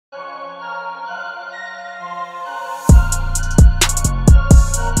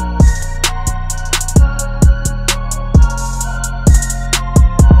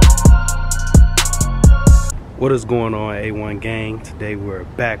What is going on, A1 gang? Today we're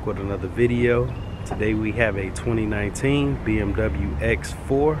back with another video. Today we have a 2019 BMW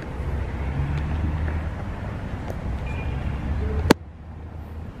X4.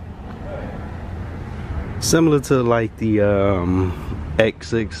 Similar to like the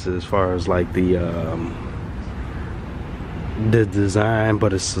X6 as far as like the design,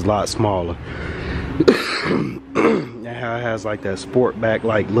 but it's a lot smaller. And how it has like that sport back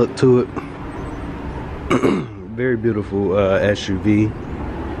like look to it. Very beautiful SUV.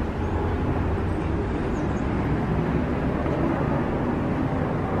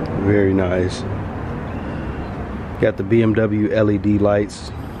 Very nice. Got the BMW LED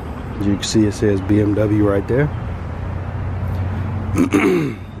lights. As you can see, it says BMW right there.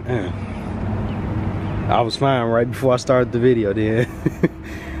 Man, I was fine right before I started the video then.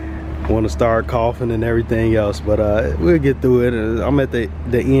 Want to start coughing and everything else, but we'll get through it. I'm at the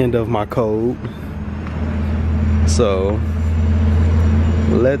end of my code. So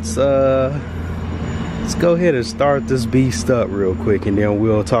let's go ahead and start this beast up real quick, and then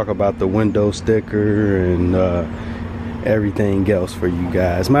we'll talk about the window sticker and everything else for you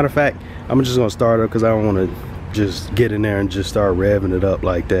guys. Matter of fact, I'm just gonna start up because I don't want to just get in there and just start revving it up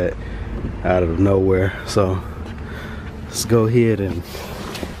like that out of nowhere. So let's go ahead and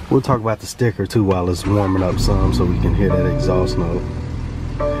we'll talk about the sticker too while it's warming up some, so we can hear that exhaust note.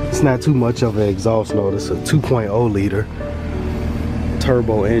 It's not too much of an exhaust note. It's a 2.0 liter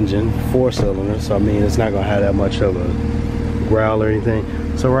turbo engine, 4-cylinder, so I mean it's not gonna have that much of a growl or anything.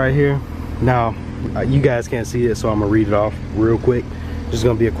 So right here, now you guys can't see it, so I'm gonna read it off real quick. Just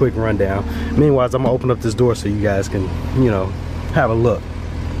gonna be a quick rundown. Meanwhile, I'm gonna open up this door so you guys can, you know, have a look.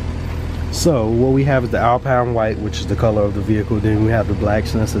 So what we have is the Alpine white, which is the color of the vehicle. Then we have the black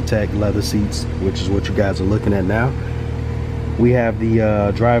Sensatec leather seats, which is what you guys are looking at now. We have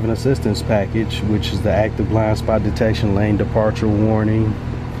the driving assistance package, which is the active blind spot detection, lane departure warning.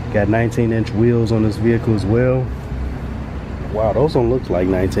 Got 19-inch wheels on this vehicle as well. Wow, those don't look like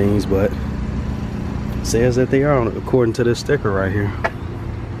 19s, but it says that they are according to this sticker right here.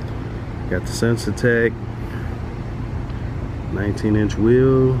 Got the Sensatec 19-inch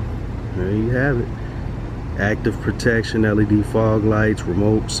wheel. There you have it. Active protection, LED fog lights,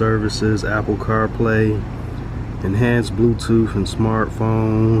 remote services, Apple CarPlay, enhanced Bluetooth and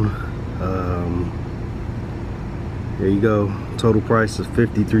smartphone. There you go. Total price is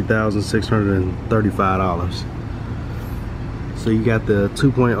 $53,635. So you got the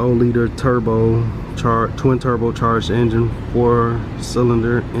 2.0 liter turbo twin turbo charged engine,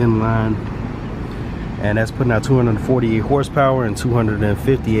 4-cylinder inline, and that's putting out 248 horsepower and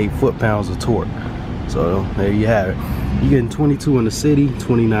 258 foot-pounds of torque. So there you have it. You're getting 22 in the city,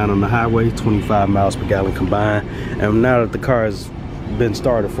 29 on the highway, 25 miles per gallon combined. And now that the car has been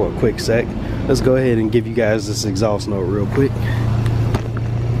started for a quick sec, let's go ahead and give you guys this exhaust note real quick.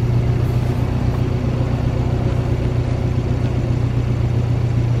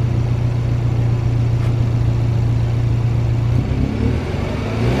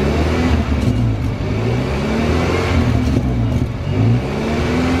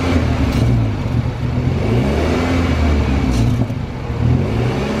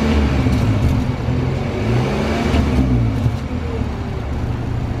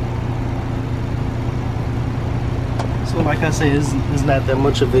 So like I said, it's not that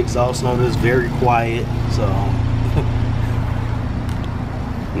much of exhaust note. It's very quiet, so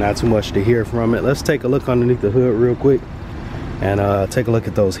not too much to hear from it. Let's take a look underneath the hood real quick and take a look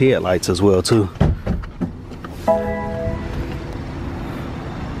at those headlights as well too.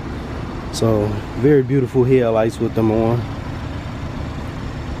 So very beautiful headlights with them on,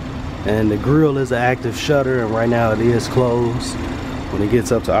 and the grille is an active shutter, and right now it is closed. When it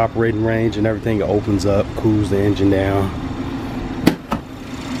gets up to operating range and everything, it opens up, cools the engine down.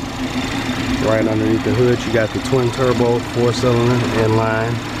 Right underneath the hood, you got the twin turbo 4-cylinder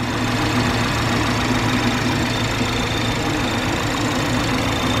inline.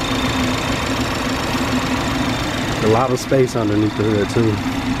 A lot of space underneath the hood too.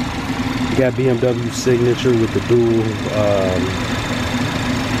 You got BMW signature with the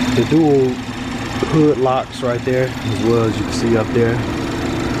dual hood locks right there, as well as you can see up there.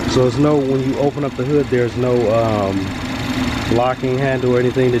 So it's no, when you open up the hood, there's no locking handle or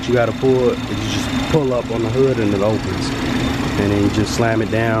anything that you got to pull. You just pull up on the hood and it opens, and then you just slam it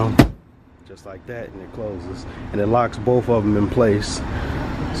down just like that, and it closes, and it locks both of them in place,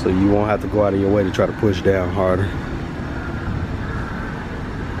 so you won't have to go out of your way to try to push down harder.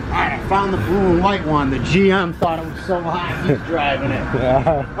 Alright, I found the blue and white one. The GM thought it was so hot, he's driving it.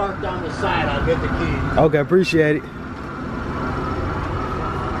 Parked on the side, I'll get the keys. Okay, appreciate it.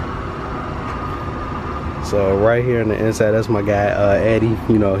 So right here on the inside, that's my guy Eddie.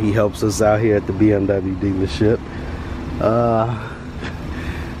 You know, he helps us out here at the BMW dealership.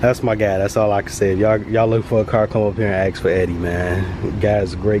 That's my guy. That's all I can say. If y'all look for a car, come up here and ask for Eddie, man. The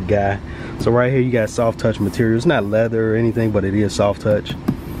guy's a great guy. So right here you got soft touch material. It's not leather or anything, but it is soft touch.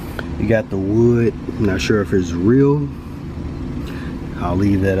 You got the wood. I'm not sure if it's real. I'll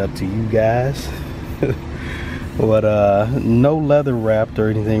leave that up to you guys. But no leather wrapped or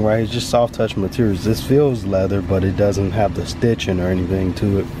anything, right? It's just soft touch materials. This feels leather, but it doesn't have the stitching or anything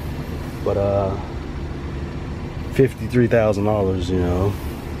to it. But $53,000, you know.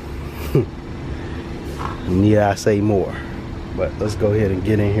 Need I say more? But let's go ahead and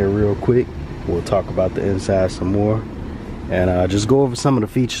get in here real quick. We'll talk about the inside some more and just go over some of the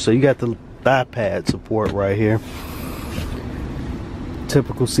features. So you got the thigh pad support right here,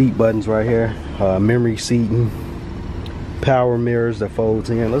 typical seat buttons right here, memory seating, power mirrors that folds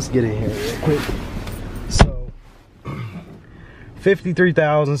in. Let's get in here real quick. So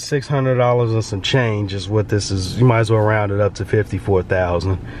 $53,600 and some change is what this is. You might as well round it up to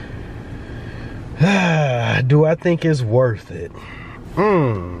 $54,000. Do I think it's worth it?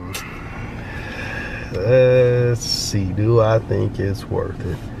 Let's see. Do I think it's worth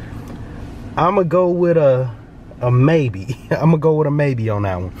it? I'm gonna go with a maybe. I'm gonna go with a maybe on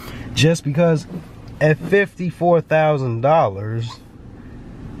that one, just because at $54,000,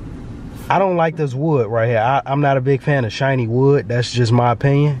 I don't like this wood right here. I'm not a big fan of shiny wood. That's just my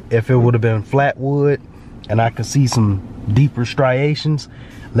opinion. If it would have been flat wood and I could see some deeper striations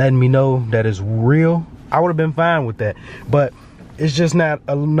letting me know that it's real, I would have been fine with that. But it's just not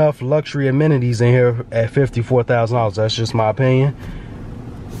enough luxury amenities in here at $54,000. That's just my opinion.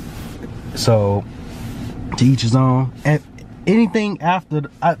 So to each his own. And anything after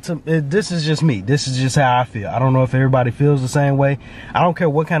this is just me. This is just how I feel. I don't know if everybody feels the same way. I don't care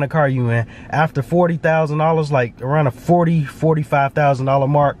what kind of car you in. After $40,000, like around a $45,000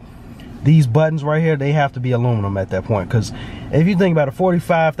 mark, these buttons right here, they have to be aluminum at that point. Because if you think about it,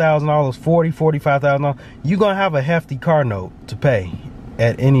 $45,000, $45,000, you're gonna have a hefty car note to pay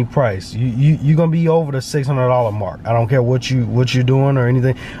at any price. You're gonna be over the $600 mark. I don't care what you're doing or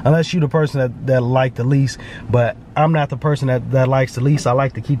anything, unless you're the person that like to lease. But I'm not the person that likes to lease. I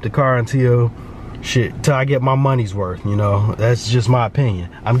like to keep the car until I get my money's worth. You know, that's just my opinion.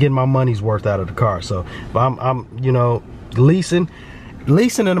 I'm getting my money's worth out of the car. So if I'm you know, leasing,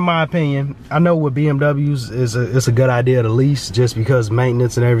 in my opinion, I know with BMWs it's a good idea to lease, just because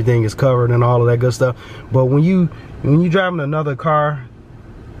maintenance and everything is covered and all of that good stuff. But when you driving another car,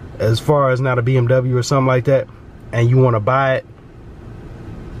 as far as not a BMW or something like that, and you want to buy it,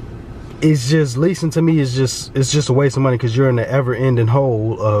 it's just, leasing to me is just, it's just a waste of money, because you're in the ever-ending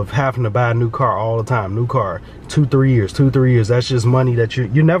hole of having to buy a new car all the time. New car, 2-3 years. That's just money that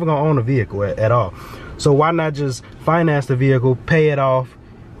you're never gonna own a vehicle at all. So why not just finance the vehicle, pay it off,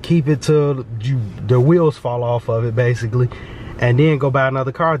 keep it till the wheels fall off of it, basically, and then go buy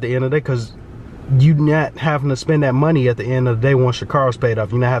another car at the end of the day, because you're not having to spend that money at the end of the day once your car is paid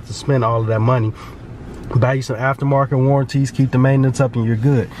off. You're not have to spend all of that money. Buy you some aftermarket warranties, keep the maintenance up, and you're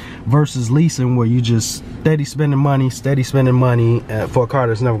good. Versus leasing, where you just steady spending money for a car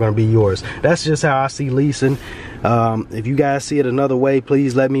that's never going to be yours. That's just how I see leasing. If you guys see it another way,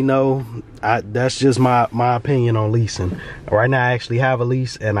 please let me know. That's just my opinion on leasing. Right now I actually have a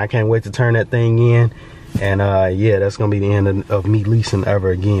lease, and I can't wait to turn that thing in. And yeah, that's going to be the end of me leasing ever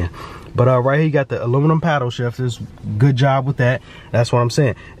again. But right here you got the aluminum paddle shifters. Good job with that. That's what I'm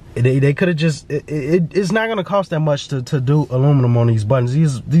saying. They could have just, it's not going to cost that much to do aluminum on these buttons.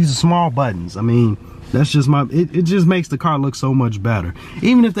 These are small buttons. I mean, that's just it just makes the car look so much better.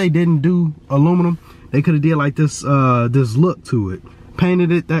 Even if they didn't do aluminum, they could have did like this this look to it,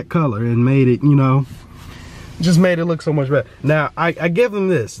 painted it that color, and made it, you know, just made it look so much better. Now I give them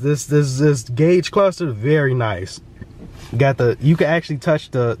this gauge cluster, very nice. Got you can actually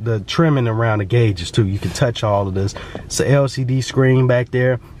touch the trimming around the gauges too. You can touch all of this. It's an LCD screen back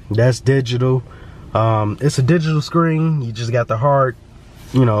there. That's digital. It's a digital screen. You just got the hard,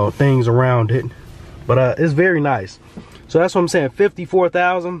 you know, things around it. But it's very nice. So that's what I'm saying.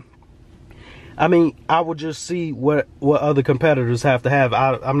 $54,000. I mean, I would just see what other competitors have to have.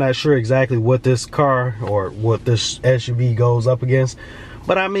 I'm not sure exactly what this car or what this SUV goes up against.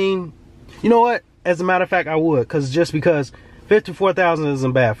 But I mean, you know what? As a matter of fact, I would, because $54,000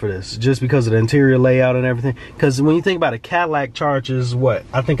 isn't bad for this, just because of the interior layout and everything. Because when you think about it, Cadillac charges what?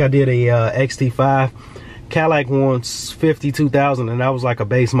 I think I did a XT5. Cadillac wants $52,000, and that was like a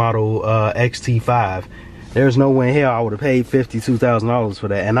base model XT5. There's no way in hell I would have paid $52,000 for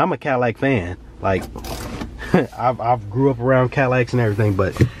that. And I'm a Cadillac fan. Like, I've grew up around Cadillacs and everything,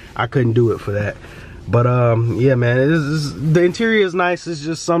 but I couldn't do it for that. But yeah, man, the interior is nice. It's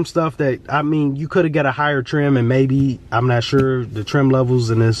just some stuff that, I mean, you could have got a higher trim, and maybe, I'm not sure the trim levels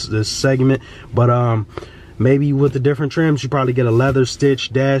in this segment, but maybe with the different trims you probably get a leather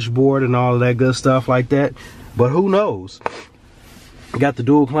stitch dashboard and all of that good stuff like that, but who knows. You got the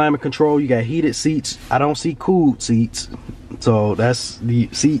dual climate control, you got heated seats. I don't see cooled seats, so that's the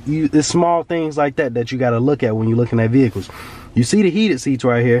it's small things like that you got to look at when you're looking at vehicles. You see the heated seats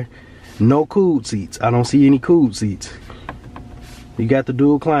right here, no cooled seats. I don't see any cooled seats. You got the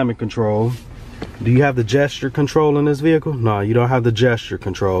dual climate control. Do you have the gesture control in this vehicle? No, you don't have the gesture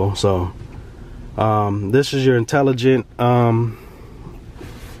control. So this is your intelligent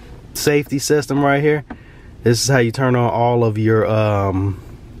safety system right here. This is how you turn on all of your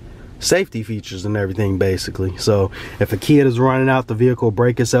safety features and everything, basically. So if a kid is running out, the vehicle will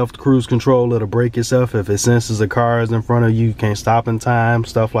brake itself. Cruise control, it'll brake itself. If it senses a car is in front of you, you can't stop in time,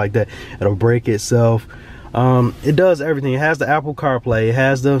 stuff like that, it'll brake itself. It does everything. It has the Apple CarPlay, it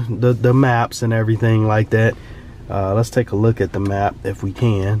has the maps and everything like that. Let's take a look at the map if we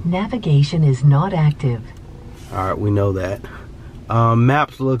can. Navigation is not active. All right, we know that.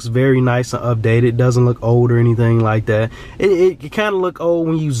 Maps looks very nice and updated. It doesn't look old or anything like that. It kind of look old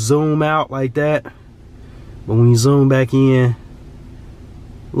when you zoom out like that, but when you zoom back in,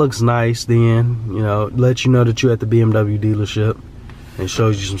 looks nice. Then, you know, lets you know that you're at the BMW dealership and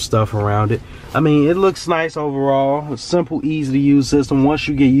shows you some stuff around it. I mean, it looks nice overall. It's simple, easy to use system. Once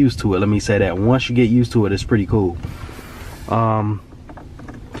you get used to it, let me say that, once you get used to it, it's pretty cool.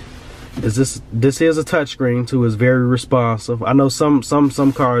 This is a touchscreen too. It's very responsive. I know some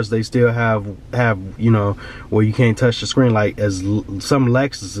cars, they still have you know, where you can't touch the screen. Like some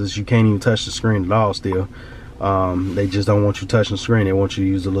Lexuses, you can't even touch the screen at all still. They just don't want you touching the screen. They want you to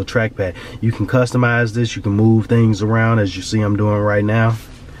use a little trackpad. You can customize this. You can move things around, as you see I'm doing right now.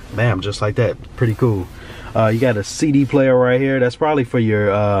 Bam, just like that. Pretty cool. You got a CD player right here. That's probably for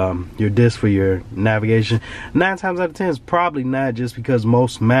your disc for your navigation. 9 times out of 10 is probably not, just because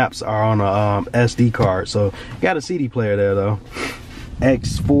most maps are on a SD card. So you got a CD player there though.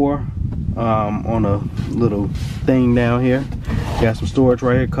 X4 on a little thing down here. You got some storage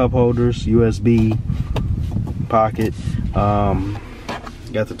right here, cup holders, USB pocket.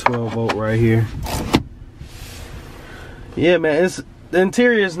 Got the 12-volt right here. Yeah, man, the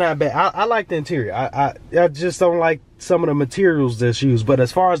interior is not bad. I like the interior. I just don't like some of the materials that's used, but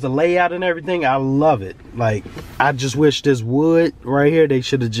as far as the layout and everything, I love it. Like, I just wish this wood right here, they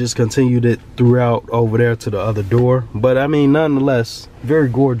should have just continued it throughout over there to the other door. But I mean, nonetheless, very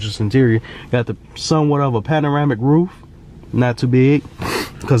gorgeous interior. Got the somewhat of a panoramic roof, not too big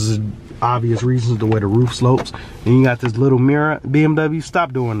because of obvious reasons, the way the roof slopes. And you got this little mirror. BMW,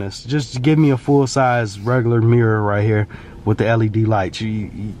 stop doing this. Just give me a full-size regular mirror right here with the LED lights.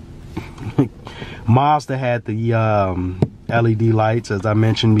 Mazda had the LED lights, as I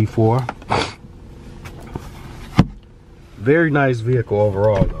mentioned before. Very nice vehicle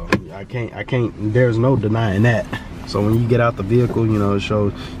overall though. I can't, there's no denying that. So when you get out the vehicle, you know, it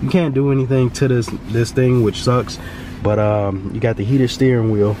shows you can't do anything to this thing, which sucks. But you got the heated steering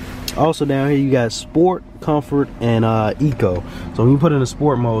wheel. Also down here you got sport, comfort, and eco. So when you put in a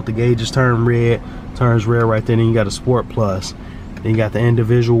sport mode, the gauges turns red right there. Then you got a sport plus. Then you got the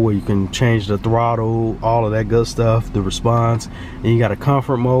individual where you can change the throttle, all of that good stuff, the response. Then you got a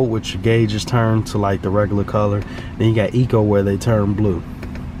comfort mode, which gauges turn to like the regular color. Then you got eco where they turn blue.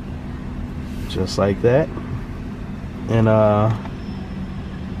 Just like that. And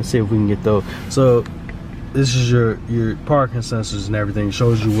let's see if we can get those. So this is your parking sensors and everything. It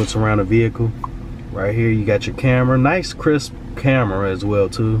shows you what's around the vehicle. Right here you got your camera, nice crisp camera as well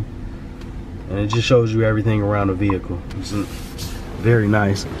too. And it just shows you everything around the vehicle. It's very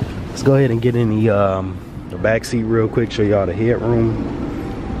nice. Let's go ahead and get in the back seat real quick, show y'all the headroom,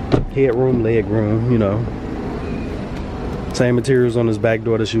 leg room, you know. Same materials on this back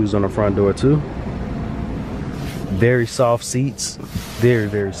door that's used on the front door too. Very soft seats, very,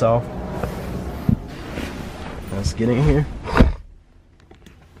 very soft. Let's get in here.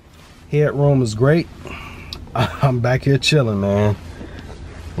 Headroom is great. I'm back here chilling, man.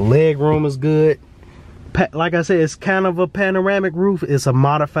 Leg room is good. Like I said, it's kind of a panoramic roof. It's a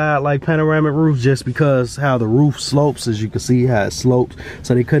modified like panoramic roof, just because how the roof slopes, as you can see how it slopes.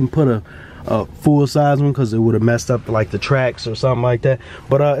 So they couldn't put a full size one because it would have messed up like the tracks or something like that.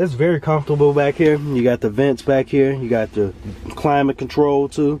 But it's very comfortable back here. You got the vents back here. You got the climate control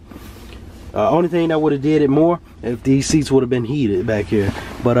too. Only thing that would have did it more if these seats would have been heated back here.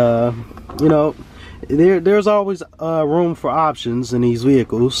 But you know, there's always room for options in these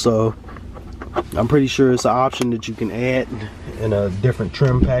vehicles, so I'm pretty sure it's an option that you can add in a different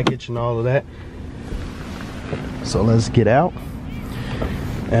trim package and all of that. So let's get out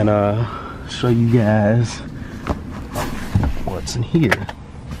and show you guys what's in here.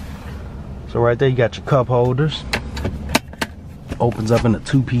 So right there you got your cup holders. Opens up in a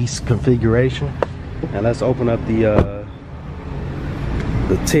 2-piece configuration. And let's open up the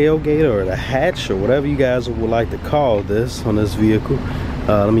tailgate or the hatch or whatever you guys would like to call this on this vehicle.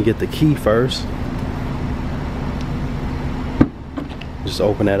 Let me get the key first. Just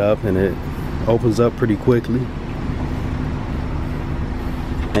open that up and it opens up pretty quickly.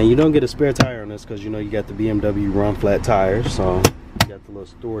 And you don't get a spare tire on this because you know you got the BMW run flat tires. So you got the little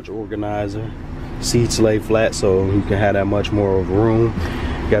storage organizer. Seats lay flat so you can have that much more of room.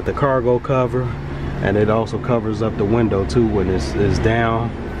 You got the cargo cover, and it also covers up the window too when it's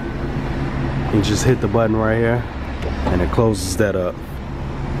down. You just hit the button right here and it closes that up.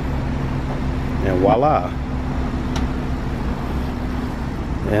 And voila.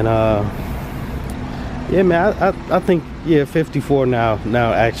 And yeah, man, I think, yeah, 54 now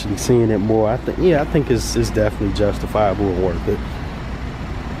actually seeing it more, I think it's definitely justifiable and worth it.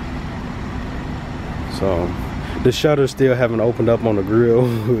 So the shutters still haven't opened up on the grill,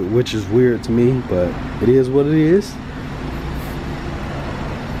 which is weird to me, but it is what it is.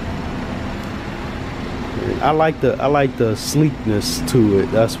 I like the sleekness to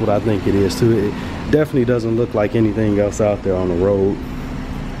it. That's what I think it is too. It definitely doesn't look like anything else out there on the road.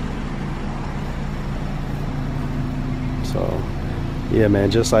 So yeah, man,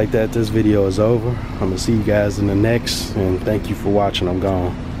 just like that, this video is over. I'm gonna see you guys in the next, and thank you for watching. I'm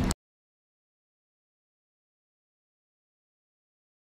gone.